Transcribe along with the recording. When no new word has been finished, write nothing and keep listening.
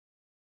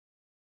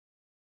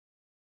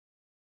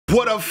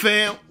What up,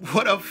 fam?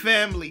 What up,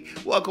 family?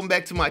 Welcome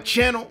back to my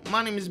channel.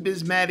 My name is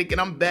BizMatik, and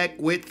I'm back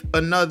with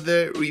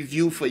another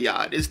review for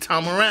y'all. This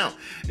time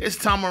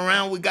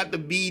around, we got the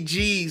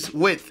BGs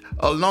with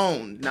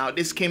Alone. Now,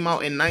 this came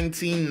out in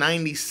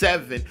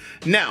 1997.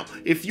 Now,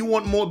 if you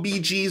want more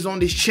BGs on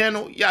this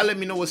channel, y'all let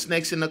me know what's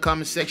next in the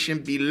comment section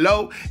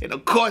below. And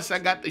of course, I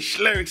got the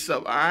lyrics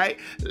up, all right?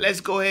 Let's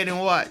go ahead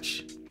and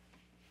watch.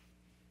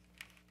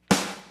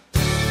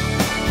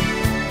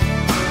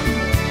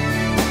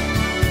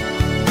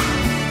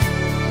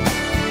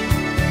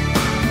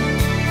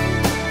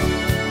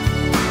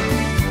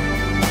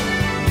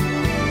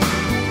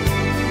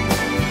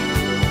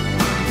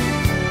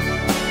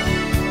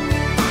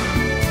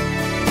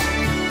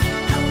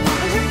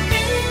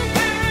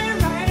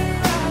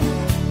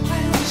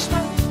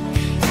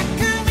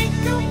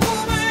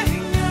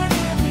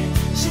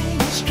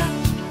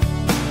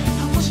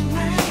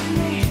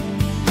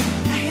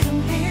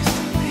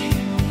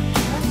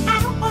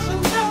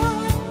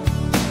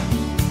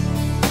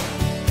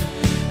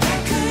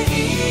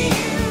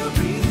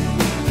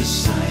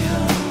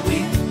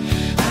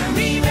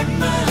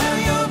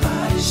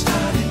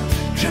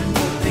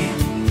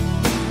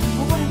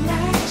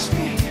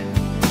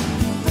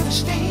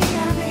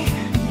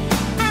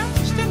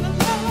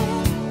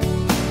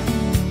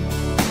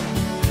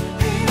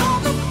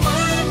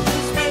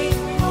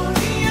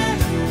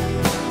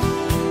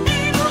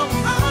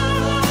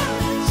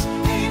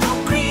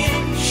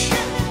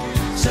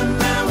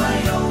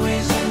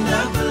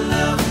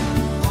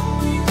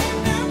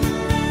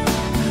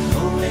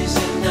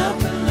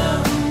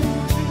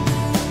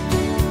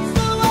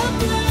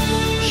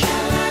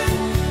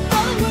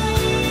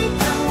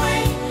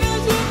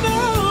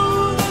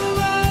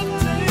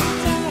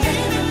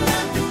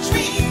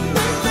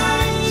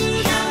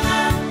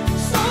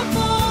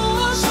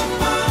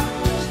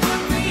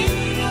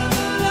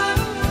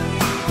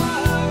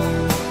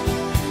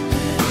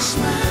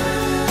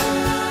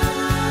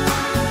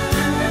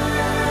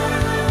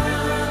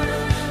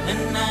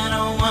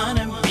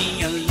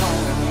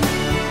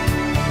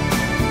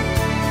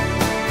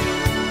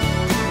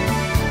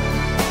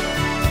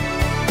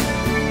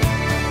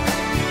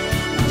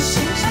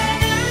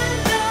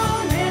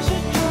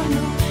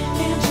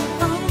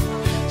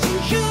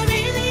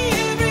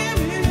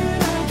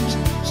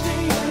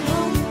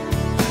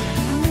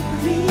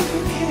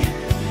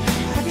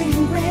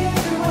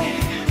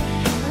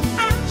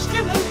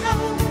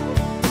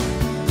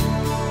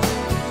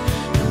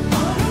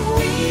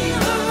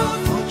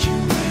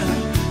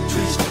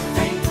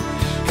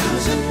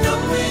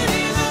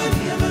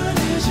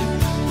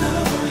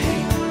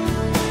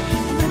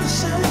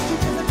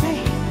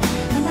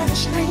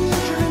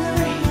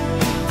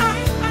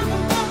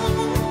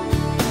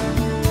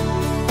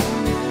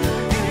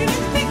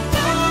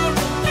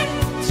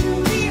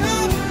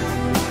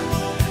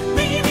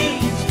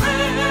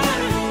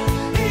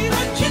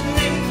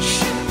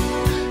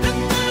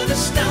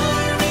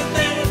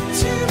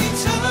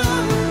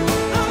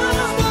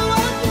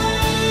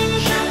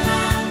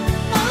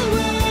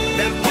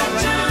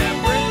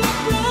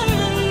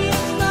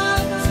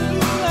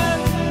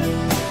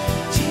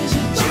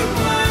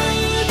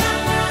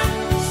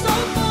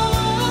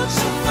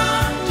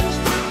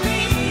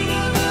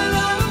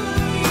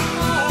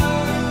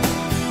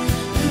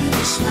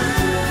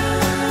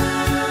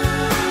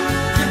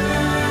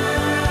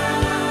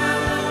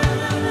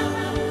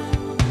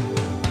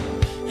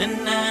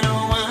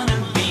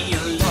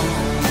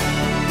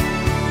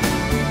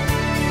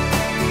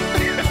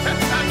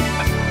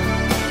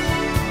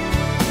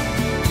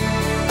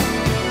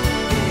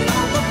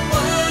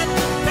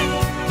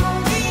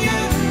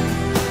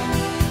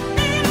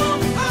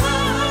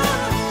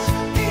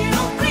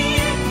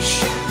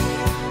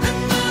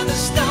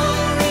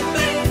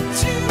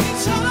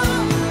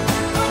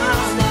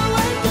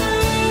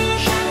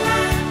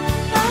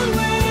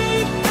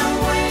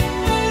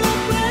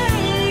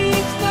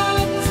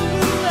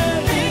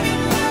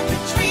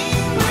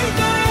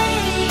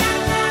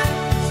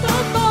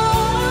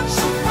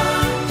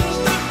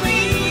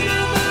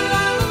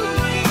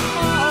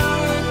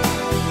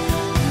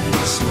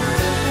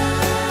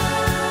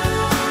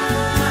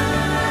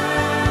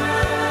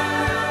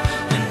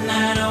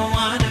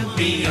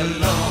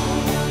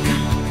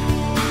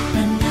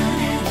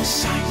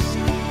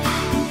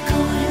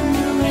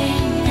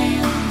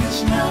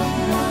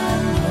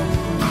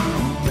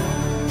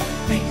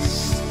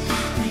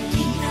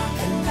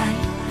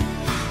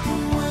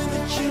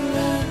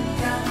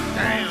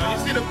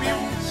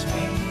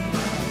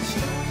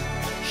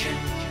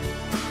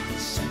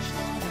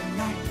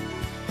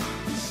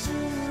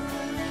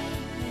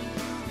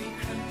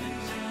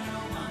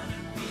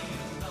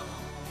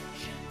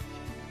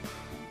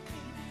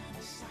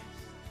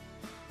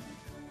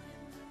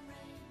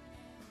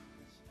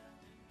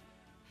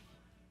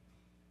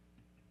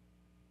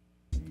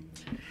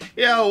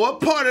 Yo, what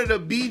part of the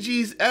Bee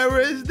Gees era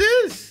is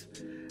this?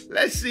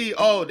 Let's see.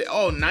 Oh,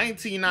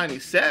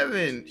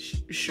 1997.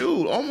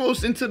 Shoot,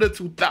 almost into the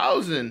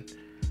 2000s.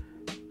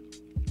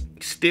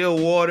 Still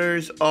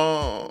Waters.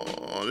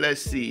 Oh,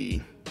 let's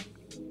see.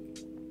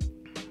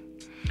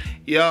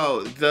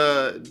 Yo,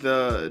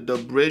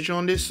 the bridge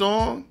on this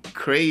song,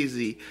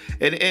 crazy,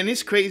 and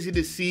it's crazy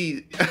to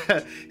see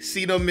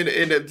see them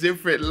in a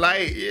different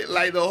light.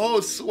 Like the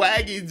whole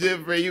swag is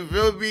different. You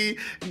feel me?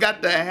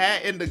 Got the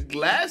hat and the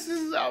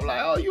glasses. I'm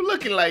like, oh, you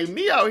looking like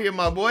me out here,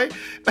 my boy.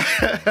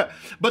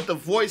 But the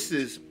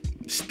voices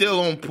still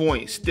on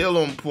point, still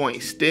on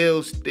point.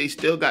 They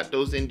still got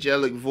those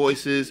angelic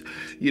voices,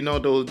 you know,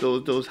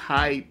 those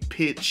high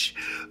pitch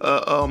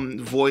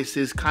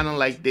voices, kind of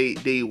like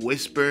they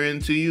whisper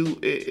into you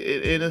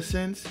in a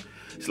sense.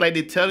 It's like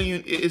they're telling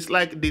you. It's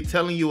like they're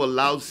telling you a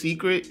loud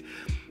secret.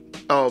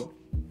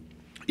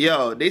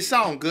 Yo, they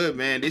sound good,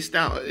 man. They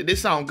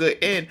sound good,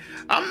 and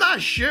I'm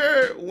not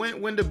sure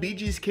when the Bee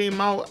Gees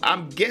came out.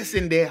 I'm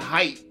guessing their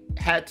height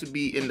had to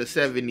be in the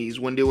 70s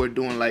when they were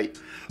doing like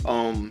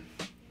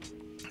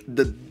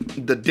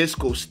the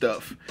disco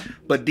stuff.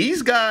 But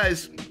these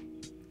guys,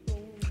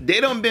 they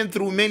done been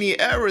through many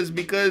eras,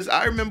 because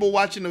I remember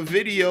watching a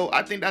video.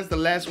 I think that's the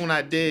last one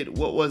I did.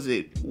 What was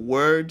it?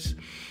 Words.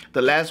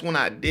 The last one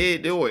I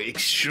did, they were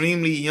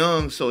extremely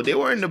young, so they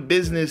were in the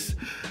business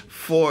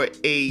for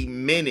a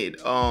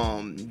minute.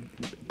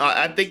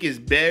 I think it's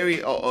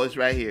Barry. Oh, it's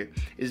right here.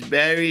 It's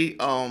Barry,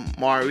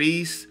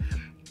 Maurice,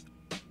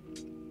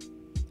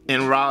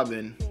 and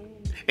Robin.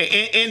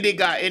 And they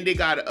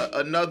got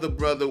another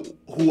brother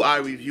who I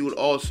reviewed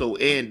also,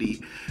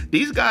 Andy.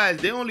 These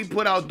guys, they only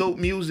put out dope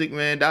music,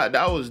 man. That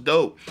was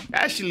dope.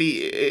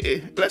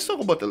 Actually, let's talk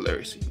about the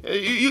lyrics.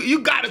 You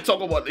gotta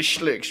talk about the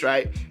schlicks,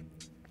 right?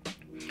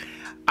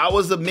 I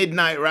was a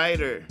midnight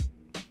rider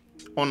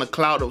on a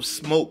cloud of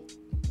smoke.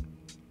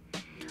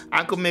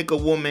 I could make a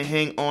woman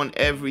hang on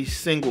every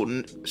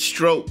single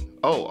stroke.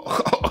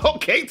 Oh,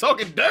 okay,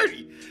 talking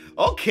dirty.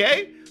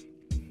 Okay.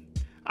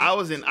 I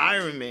was an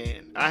Iron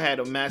Man. I had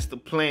a master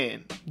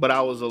plan, but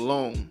I was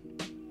alone.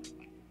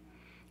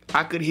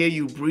 I could hear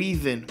you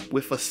breathing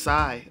with a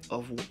sigh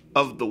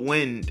of the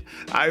wind.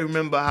 I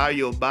remember how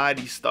your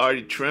body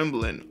started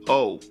trembling.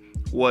 Oh,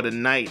 what a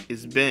night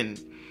it's been.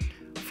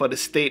 For the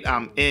state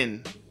I'm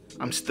in,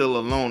 I'm still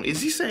alone.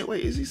 Is he saying,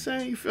 wait, is he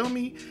saying, you feel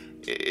me?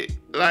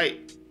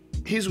 Like,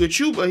 he's with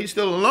you, but he's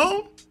still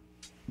alone?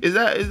 Is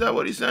that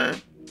what he's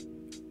saying?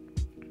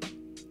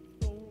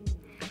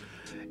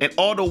 And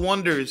all the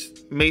wonders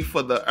made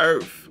for the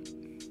earth,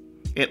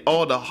 and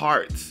all the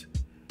hearts,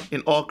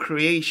 in all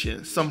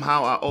creation,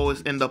 somehow I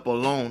always end up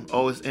alone,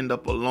 always end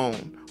up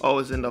alone,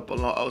 always end up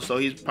alone. Oh, so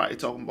he's probably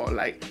talking about,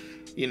 like,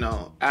 you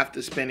know,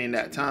 after spending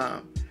that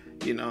time,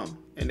 you know,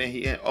 and then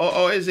he,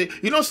 is it,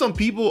 you know, some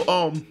people,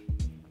 I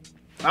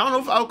don't know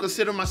if I would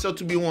consider myself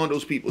to be one of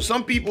those people.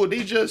 Some people,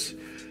 they just,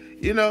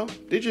 you know,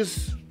 they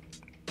just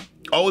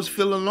always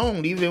feel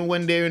alone, even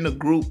when they're in a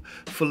group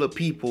full of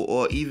people,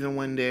 or even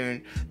when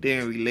they're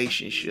in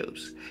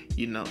relationships.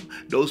 You know,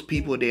 those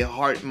people, their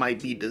heart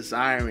might be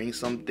desiring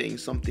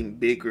something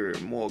bigger,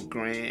 more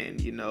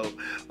grand, you know,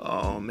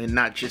 and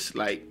not just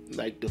like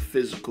the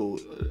physical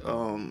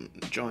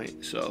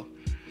joint. So,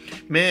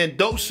 man,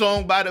 dope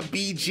song by the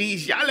Bee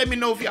Gees. Y'all let me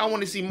know if y'all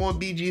want to see more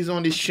Bee Gees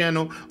on this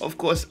channel. Of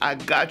course, I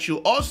got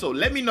you. Also,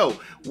 let me know,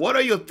 what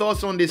are your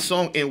thoughts on this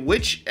song, and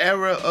which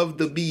era of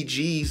the Bee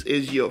Gees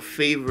is your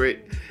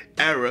favorite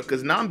era?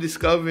 Because now I'm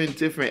discovering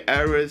different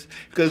eras.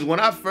 Because when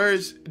I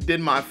first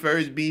did my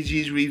first Bee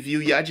Gees review,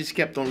 y'all just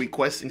kept on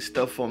requesting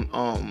stuff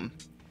from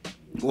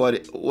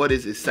what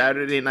is it,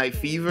 Saturday Night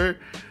Fever?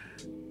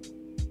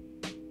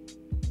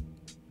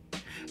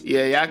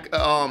 Yeah,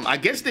 I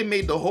guess they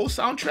made the whole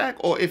soundtrack,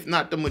 or if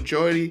not, the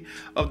majority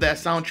of that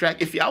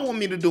soundtrack. If y'all want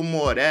me to do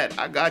more of that,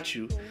 I got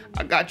you.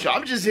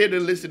 I'm just here to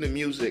listen to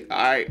music,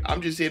 all right? I'm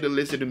just here to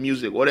listen to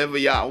music, whatever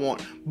y'all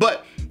want.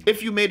 But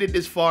if you made it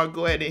this far,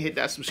 go ahead and hit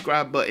that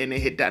subscribe button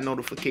and hit that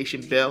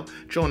notification bell.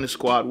 Join the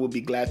squad. We'll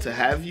be glad to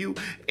have you.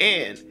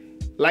 And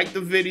like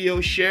the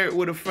video, share it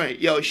with a friend.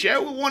 Yo, share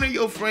it with one of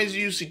your friends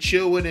you used to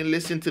chill with and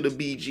listen to the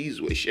Bee Gees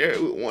with. Share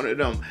it with one of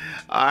them.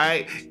 All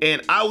right?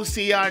 And I will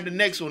see y'all in the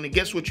next one. And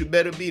guess what? You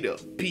better be there.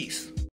 Peace.